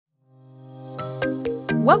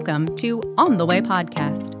Welcome to On the Way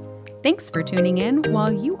podcast. Thanks for tuning in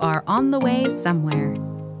while you are on the way somewhere.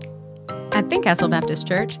 At Fincastle Baptist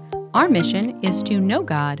Church, our mission is to know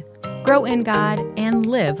God, grow in God, and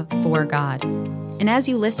live for God. And as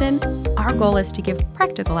you listen, our goal is to give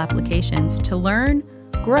practical applications to learn,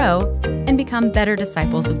 grow, and become better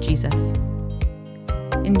disciples of Jesus.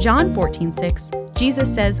 In John 14:6,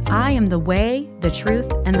 Jesus says, "I am the way, the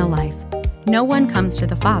truth, and the life. No one comes to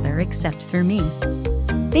the Father except through me."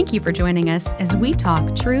 Thank you for joining us as we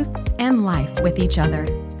talk truth and life with each other.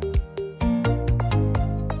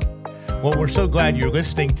 Well, we're so glad you're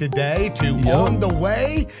listening today to On the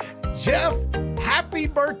Way. Jeff, happy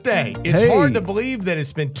birthday. It's hard to believe that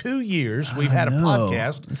it's been 2 years we've had a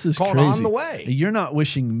podcast called crazy. On the Way. You're not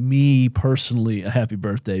wishing me personally a happy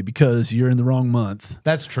birthday because you're in the wrong month.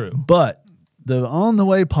 That's true. But the On the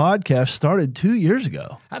Way podcast started 2 years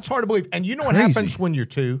ago. That's hard to believe. And you know what happens when you're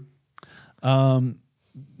two?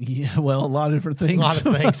 Yeah, well, a lot of different things. A lot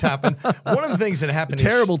of things happen. One of the things that happen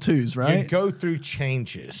terrible is twos, right? You go through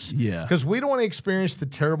changes. Yeah. Because we don't want to experience the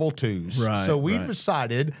terrible twos. Right, so we've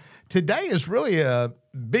decided today is really a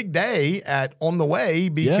big day at On the Way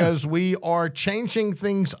because we are changing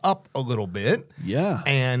things up a little bit. Yeah.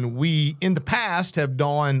 And we, in the past, have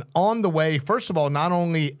done On the Way, first of all, not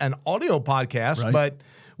only an audio podcast, but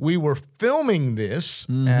we were filming this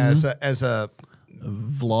as a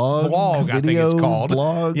vlog, video, video, I think it's called.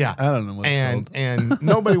 Blog. Yeah. I don't know what it's called. And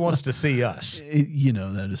nobody wants to see us.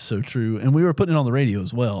 That is so true. And we were putting it on the radio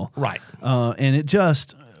as well. Right. And it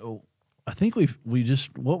just, I think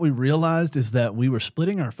what we realized is that we were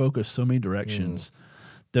splitting our focus so many directions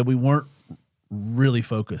that we weren't really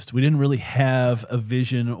focused. We didn't really have a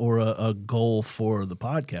vision or a goal for the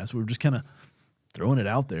podcast. We were just kind of throwing it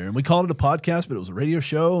out there. And we called it a podcast, but it was a radio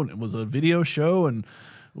show and it was a video show, and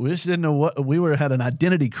we just didn't know what had an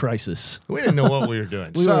identity crisis. We didn't know what we were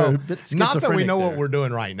doing. Not that we know what we're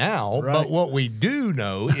doing right now, but what we do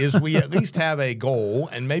know is we at least have a goal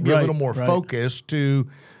and maybe a little more focus to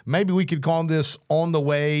maybe we could call this On the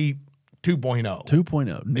Way 2.0.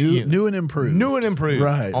 2.0. New and improved. New and improved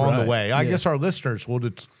on the way. I Yeah. guess our listeners will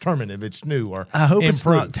determine if it's new or I hope improved. it's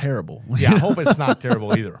not terrible. Yeah, I hope it's not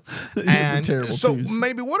terrible either. And terrible so twos.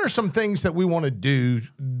 maybe what are some things that we want to do,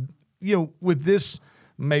 with this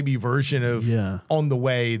maybe version of On the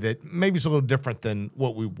Way that maybe is a little different than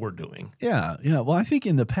what we were doing? Yeah. Well, I think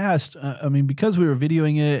in the past, because we were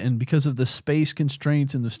videoing it and because of the space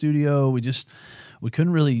constraints in the studio, we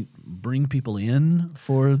couldn't really bring people in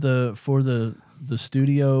for the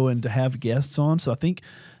studio and to have guests on. So I think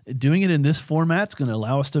doing it in this format is going to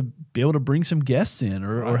allow us to be able to bring some guests in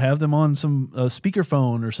or have them on some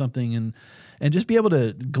speakerphone or something and just be able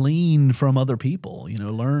to glean from other people,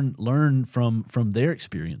 learn from their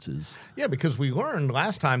experiences. Yeah, because we learned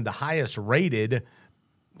last time the highest rated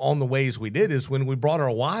On the Ways we did is when we brought our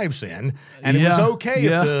wives in, and it was okay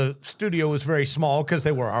if the studio was very small because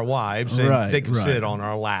they were our wives and they could sit on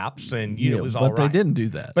our laps, and it was all right. But they didn't do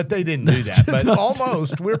that. But they didn't do that. But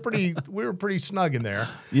almost, we were pretty snug in there.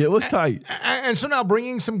 Yeah, it was tight. And so now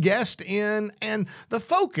bringing some guests in, and the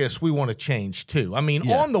focus we want to change too. I mean,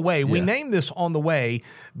 On the Way, we named this On the Way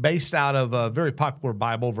based out of a very popular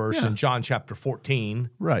Bible verse in John chapter 14.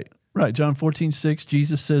 Right. John 14:6,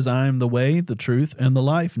 Jesus says, "I am the way, the truth, and the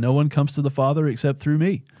life. No one comes to the Father except through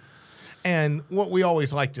me." And what we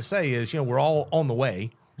always like to say is, we're all on the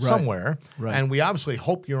way somewhere, and we obviously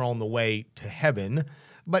hope you're on the way to heaven.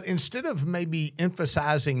 But instead of maybe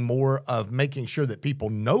emphasizing more of making sure that people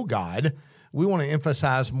know God, we want to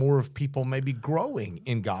emphasize more of people maybe growing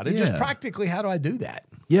in God. And just practically, how do I do that?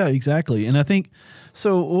 Yeah, exactly. And I think,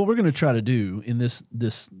 so what we're going to try to do in this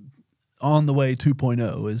On the Way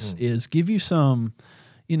 2.0 is give you some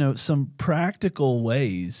practical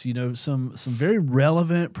ways, some very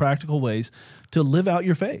relevant practical ways to live out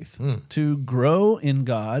your faith, to grow in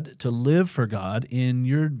God, to live for God in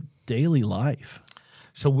your daily life.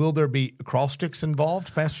 So will there be acrostics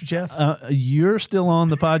involved, Pastor Jeff? You're still on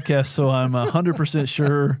the podcast, so I'm 100%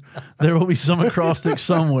 sure there will be some acrostics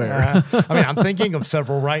somewhere. I'm thinking of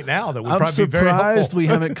several right now that would probably be very helpful. I'm surprised we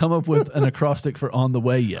haven't come up with an acrostic for On the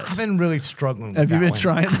Way yet. I've been really struggling with Have that you been one.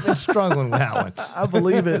 trying? I've been struggling with that one. I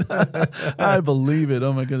believe it. I believe it.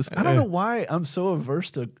 Oh, my goodness. I don't know why I'm so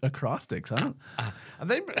averse to acrostics.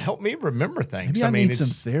 They help me remember things. Maybe I need some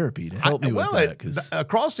therapy to help me with that.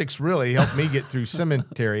 Acrostics really helped me get through seminary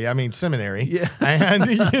seminary. Yeah. And,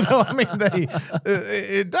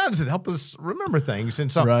 it does. It helps us remember things.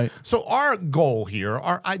 And so, so our goal here,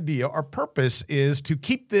 our idea, our purpose is to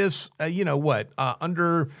keep this,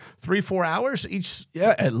 under 3-4 hours each.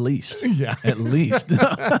 Yeah, at least. Yeah. At least.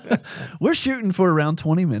 We're shooting for around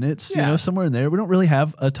 20 minutes, somewhere in there. We don't really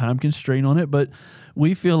have a time constraint on it, but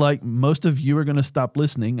we feel like most of you are going to stop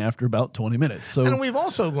listening after about 20 minutes. So, and we've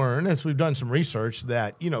also learned, as we've done some research,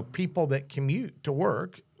 that, people that commute to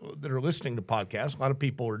work that are listening to podcasts, a lot of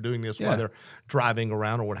people are doing this while they're driving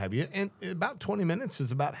around or what have you. And about 20 minutes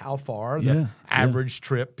is about how far the average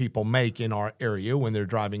trip people make in our area when they're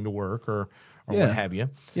driving to work or what have you.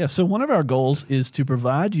 Yeah. So one of our goals is to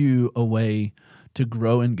provide you a way to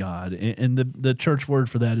grow in God. And the church word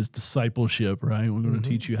for that is discipleship, right? We're going to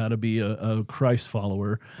teach you how to be a Christ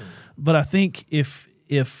follower. But I think if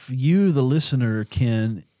you, the listener,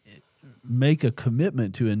 can make a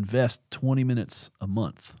commitment to invest 20 minutes a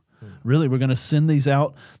month, really, we're going to send these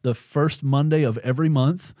out the first Monday of every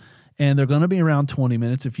month, and they're going to be around 20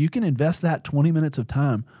 minutes. If you can invest that 20 minutes of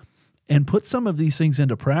time and put some of these things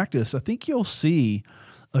into practice, I think you'll see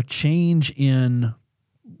a change in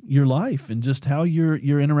your life and just how you're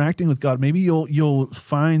interacting with God. Maybe you'll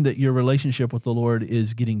find that your relationship with the Lord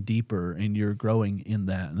is getting deeper and you're growing in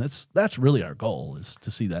that. And that's really our goal, is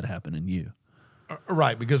to see that happen in you.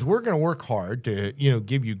 Right, because we're going to work hard to,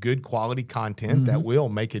 give you good quality content that will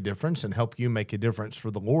make a difference and help you make a difference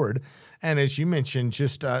for the Lord. And as you mentioned,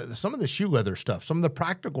 just some of the shoe leather stuff, some of the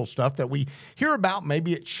practical stuff that we hear about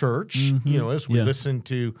maybe at church, as we listen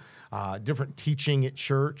to different teaching at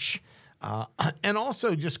church. And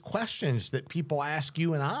also just questions that people ask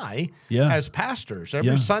you and I as pastors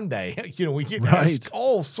every Sunday. We get asked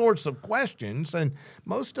all sorts of questions, and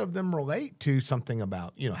most of them relate to something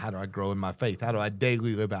about, how do I grow in my faith? How do I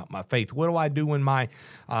daily live out my faith? What do I do when my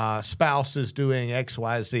spouse is doing X,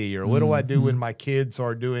 Y, Z? Or what do I do when my kids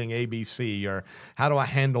are doing A, B, C? Or how do I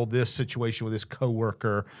handle this situation with this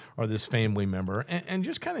coworker or this family member? And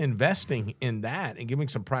just kind of investing in that and giving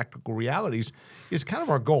some practical realities is kind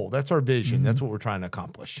of our goal. That's our vision. That's what we're trying to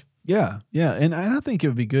accomplish. Yeah. And I think it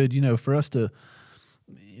would be good, for us to,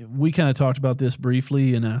 we kind of talked about this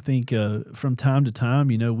briefly, and I think from time to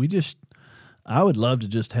time, I would love to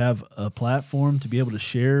just have a platform to be able to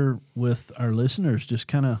share with our listeners just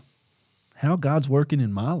kind of how God's working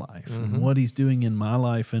in my life and what he's doing in my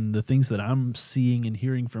life and the things that I'm seeing and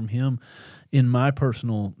hearing from him in my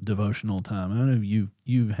personal devotional time. I know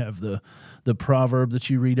you have the proverb that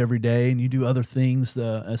you read every day, and you do other things.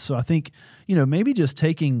 So I think, maybe just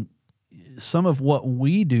taking some of what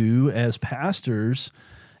we do as pastors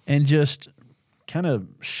and just kind of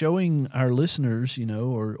showing our listeners,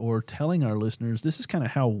 or telling our listeners, this is kind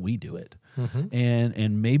of how we do it.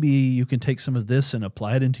 And maybe you can take some of this and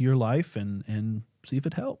apply it into your life and see if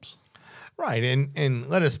it helps. Right, and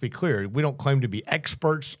let us be clear, we don't claim to be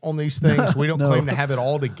experts on these things. We don't claim to have it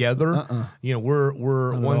all together.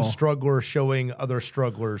 We're one struggler showing other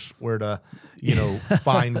strugglers where to,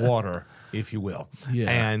 find water, if you will. Yeah.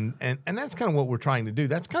 And that's kind of what we're trying to do.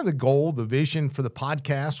 That's kind of the goal, the vision for the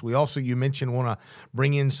podcast. We also, you mentioned, want to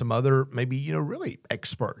bring in some other maybe, really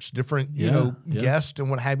experts, different, guests and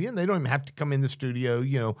what have you. And they don't even have to come in the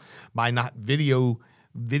studio, by not videoing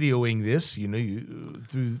this,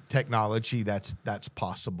 through technology, that's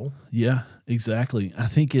possible. Yeah, exactly. I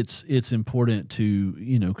think it's important to,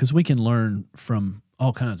 because we can learn from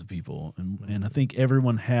all kinds of people. And I think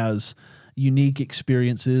everyone has unique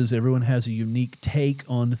experiences. Everyone has a unique take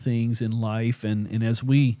on things in life. And as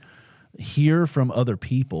we hear from other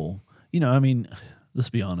people, let's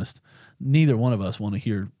be honest, neither one of us want to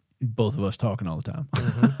hear both of us talking all the time.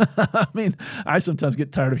 I sometimes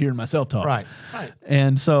get tired of hearing myself talk. Right.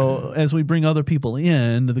 And so as we bring other people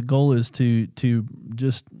in, the goal is to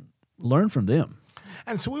just learn from them.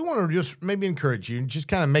 And so we want to just maybe encourage you, just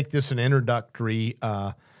kind of make this an introductory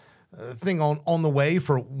thing on the way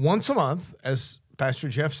for once a month, as Pastor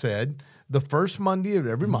Jeff said. The first Monday of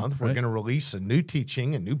every month, we're going to release a new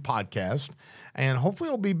teaching, a new podcast, and hopefully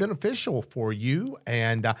it'll be beneficial for you.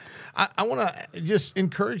 And I want to just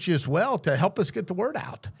encourage you as well to help us get the word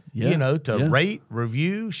out. Rate,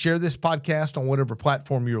 review, share this podcast on whatever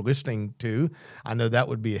platform you're listening to. I know that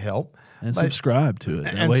would be a help. And subscribe to it.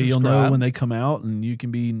 That way you'll know when they come out, and you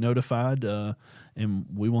can be notified, and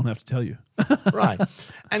we won't have to tell you. Right.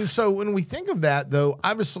 And so when we think of that, though,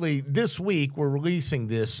 obviously this week we're releasing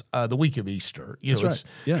this the week of Easter. It's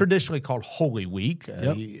traditionally called Holy Week.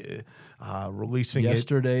 Releasing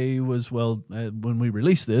yesterday was, when we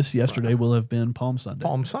released this, yesterday will have been Palm Sunday.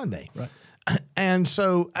 Palm Sunday. Right. And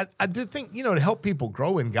so I did think, to help people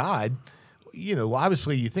grow in God,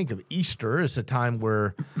 obviously you think of Easter as a time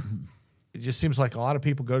where it just seems like a lot of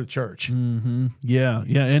people go to church. Mm-hmm. Yeah,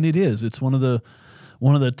 and it is. It's one of the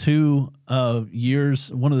 2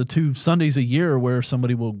 years, one of the 2 Sundays a year where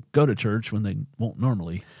somebody will go to church when they won't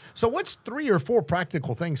normally. So what's 3 or 4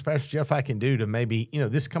 practical things, Pastor Jeff, I can do to maybe,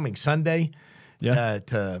 this coming Sunday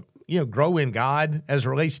to, grow in God as it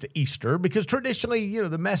relates to Easter? Because traditionally,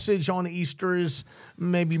 the message on Easter is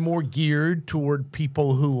maybe more geared toward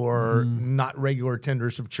people who are not regular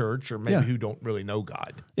attenders of church or maybe who don't really know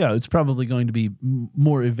God. Yeah, it's probably going to be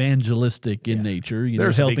more evangelistic in nature,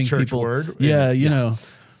 There's helping a big church people. word.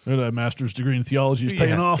 That master's degree in theology is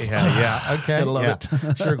paying off. Yeah, okay. Gotta love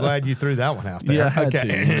it. Sure glad you threw that one out there. Yeah, I had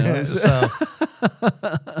to. So.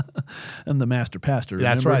 I'm the master pastor.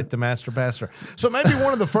 That's right, the master pastor. So maybe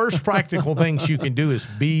one of the first practical things you can do is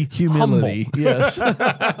be humility. Humble. Yes.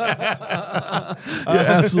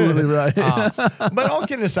 Absolutely right. But all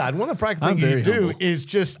kidding aside, one of the practical things you can do is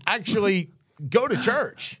just actually go to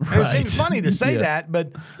church. Right. And it seems funny to say that,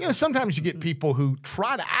 but sometimes you get people who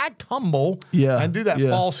try to act humble and do that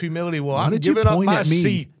false humility. Well, I'm giving up my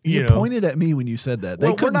seat. You pointed at me when you said that.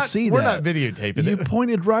 They couldn't see that. We're not videotaping it. You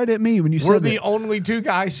pointed right at me when you said that. We're the only 2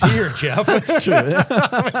 guys here, Jeff. That's true.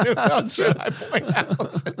 Who else should I point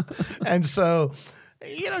out? And so,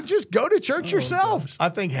 just go to church yourself. Gosh. I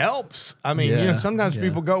think helps. I mean, sometimes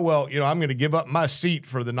people go, well, I'm going to give up my seat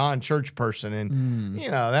for the non-church person. And,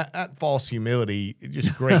 that false humility, it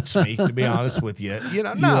just grates me, to be honest with you.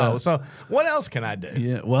 No. So what else can I do?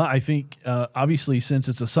 Yeah. Well, I think, obviously, since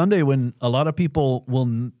it's a Sunday when a lot of people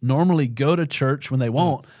will normally go to church when they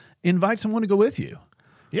won't, invite someone to go with you.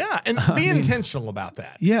 Yeah, and be intentional about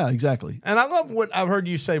that. Yeah, exactly. And I love what I've heard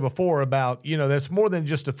you say before about, that's more than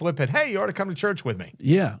just a flippant, hey, you ought to come to church with me.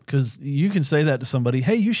 Yeah, because you can say that to somebody,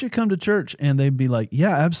 hey, you should come to church. And they'd be like,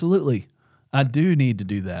 yeah, absolutely. I do need to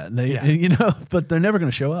do that. And they, but they're never going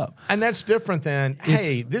to show up. And that's different than,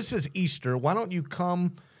 hey, this is Easter. Why don't you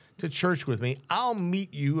come to church with me? I'll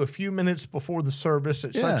meet you a few minutes before the service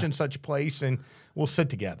at such and such place, and we'll sit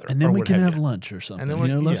together. And then we can have lunch or something.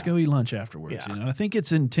 Let's go eat lunch afterwards. Yeah. I think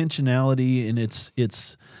it's intentionality, and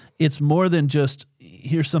it's more than just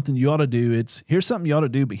here's something you ought to do. It's here's something you ought to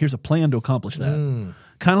do, but here's a plan to accomplish that.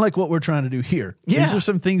 Kind of like what we're trying to do here. Yeah. These are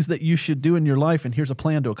some things that you should do in your life, and here's a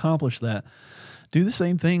plan to accomplish that. Do the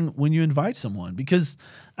same thing when you invite someone, because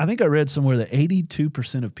I think I read somewhere that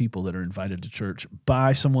 82% of people that are invited to church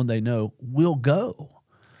by someone they know will go.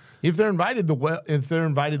 If they're invited the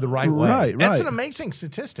right way. Right. That's an amazing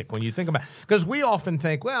statistic when you think about it. Because we often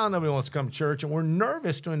think, well, nobody wants to come to church, and we're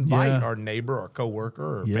nervous to invite our neighbor or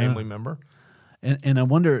coworker or family member. And I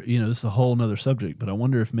wonder, this is a whole nother subject, but I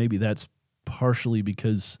wonder if maybe that's partially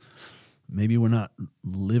because maybe we're not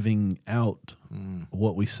living out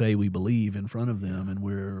what we say we believe in front of them, and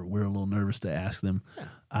we're a little nervous to ask them. Yeah.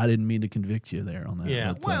 I didn't mean to convict you there on that.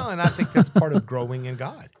 Yeah, but, and I think that's part of growing in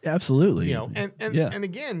God. Absolutely. And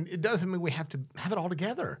again, it doesn't mean we have to have it all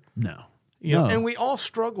together. No. And we all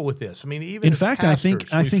struggle with this. I mean, even in fact,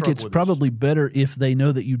 pastors, I think it's probably better if they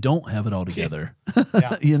know that you don't have it all together.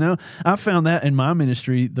 Yeah. I found that in my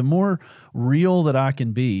ministry, the more real that I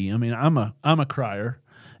can be. I mean, I'm a crier.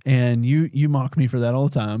 And you mock me for that all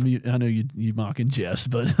the time. I know you mock and jest,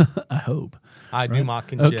 but I hope. I do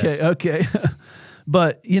mock and jest. Okay.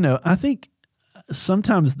 But, I think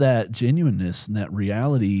sometimes that genuineness and that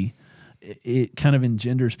reality, it kind of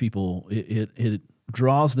engenders people. It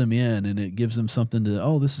draws them in, and it gives them something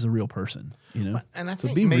to, this is a real person, And I so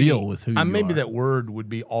think be real with who you are. Maybe that word would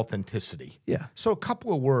be authenticity. Yeah. So a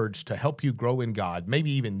couple of words to help you grow in God, maybe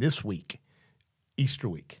even this week, Easter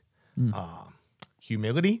week.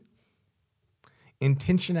 Humility,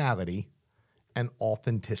 intentionality, and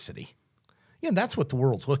authenticity. That's what the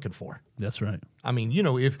world's looking for. That's right. I mean,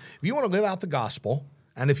 if you want to live out the gospel,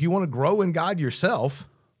 and if you want to grow in God yourself,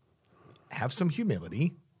 have some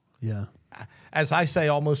humility. Yeah. As I say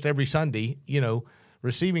almost every Sunday,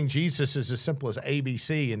 receiving Jesus is as simple as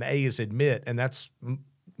ABC, and A is admit, and that's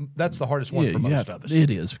the hardest one for most of us. It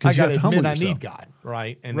is, because I you have to admit humble I yourself. need God,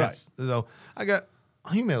 right? And so I got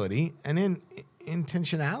humility, and then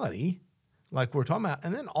intentionality, like we're talking about,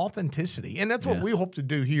 and then authenticity. And that's what we hope to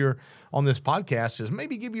do here on this podcast, is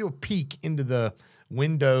maybe give you a peek into the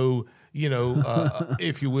window,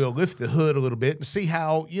 if you will, lift the hood a little bit and see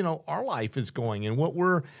how, our life is going and what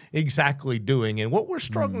we're exactly doing and what we're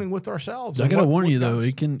struggling with ourselves. I got to warn you, though,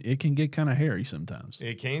 it can get kind of hairy sometimes.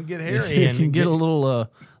 It can get hairy. It can get a little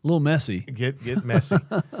messy. Get messy.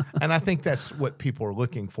 And I think that's what people are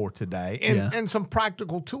looking for today, and some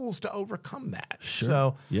practical tools to overcome that.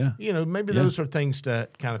 Sure. So, maybe those are things to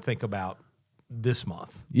kind of think about this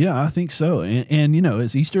month. Yeah, I think so. And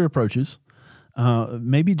as Easter approaches,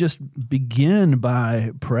 maybe just begin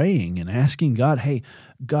by praying and asking God, hey,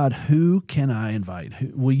 God, who can I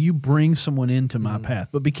invite? Will you bring someone into my path?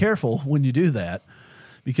 But be careful when you do that,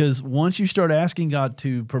 because once you start asking God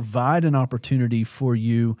to provide an opportunity for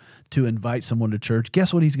you to invite someone to church,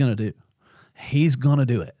 guess what he's going to do? He's going to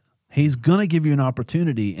do it. He's going to give you an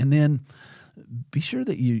opportunity, and then be sure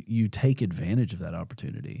that you take advantage of that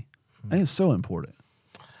opportunity. I think it's so important.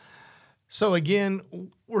 So again,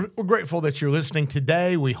 we're grateful that you're listening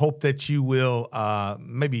today. We hope that you will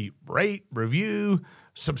maybe rate, review,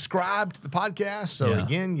 subscribe to the podcast. So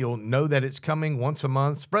again, you'll know that it's coming once a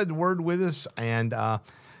month. Spread the word with us, and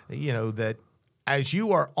that as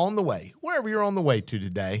you are on the way, wherever you're on the way to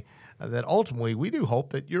today, that ultimately we do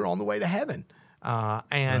hope that you're on the way to heaven,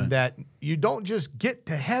 and that you don't just get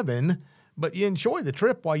to heaven, but you enjoy the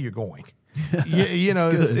trip while you're going.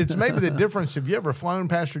 It's maybe the difference. Have you ever flown,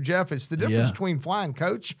 Pastor Jeff? It's the difference between flying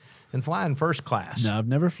coach and flying first class. No, I've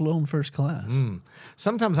never flown first class.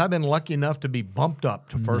 Sometimes I've been lucky enough to be bumped up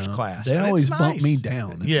to first class. They always bump me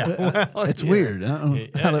down. It's weird. I don't know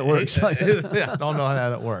how that works. I don't know how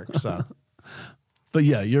that works. So. But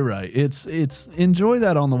yeah, you're right. It's enjoy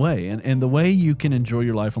that on the way. And the way you can enjoy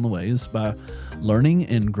your life on the way is by learning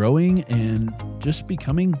and growing and just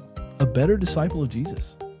becoming a better disciple of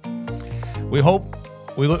Jesus. We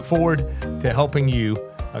look forward to helping you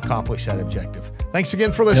accomplish that objective. Thanks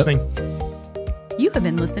again for listening. You have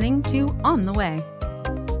been listening to On the Way.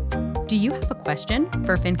 Do you have a question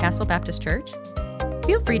for Fincastle Baptist Church?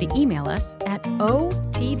 Feel free to email us at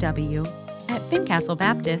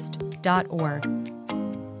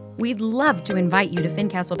otw@fincastlebaptist.org. We'd love to invite you to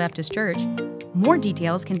Fincastle Baptist Church. More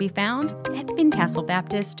details can be found at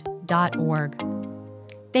fincastlebaptist.org.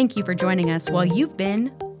 Thank you for joining us while you've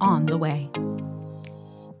been on the way.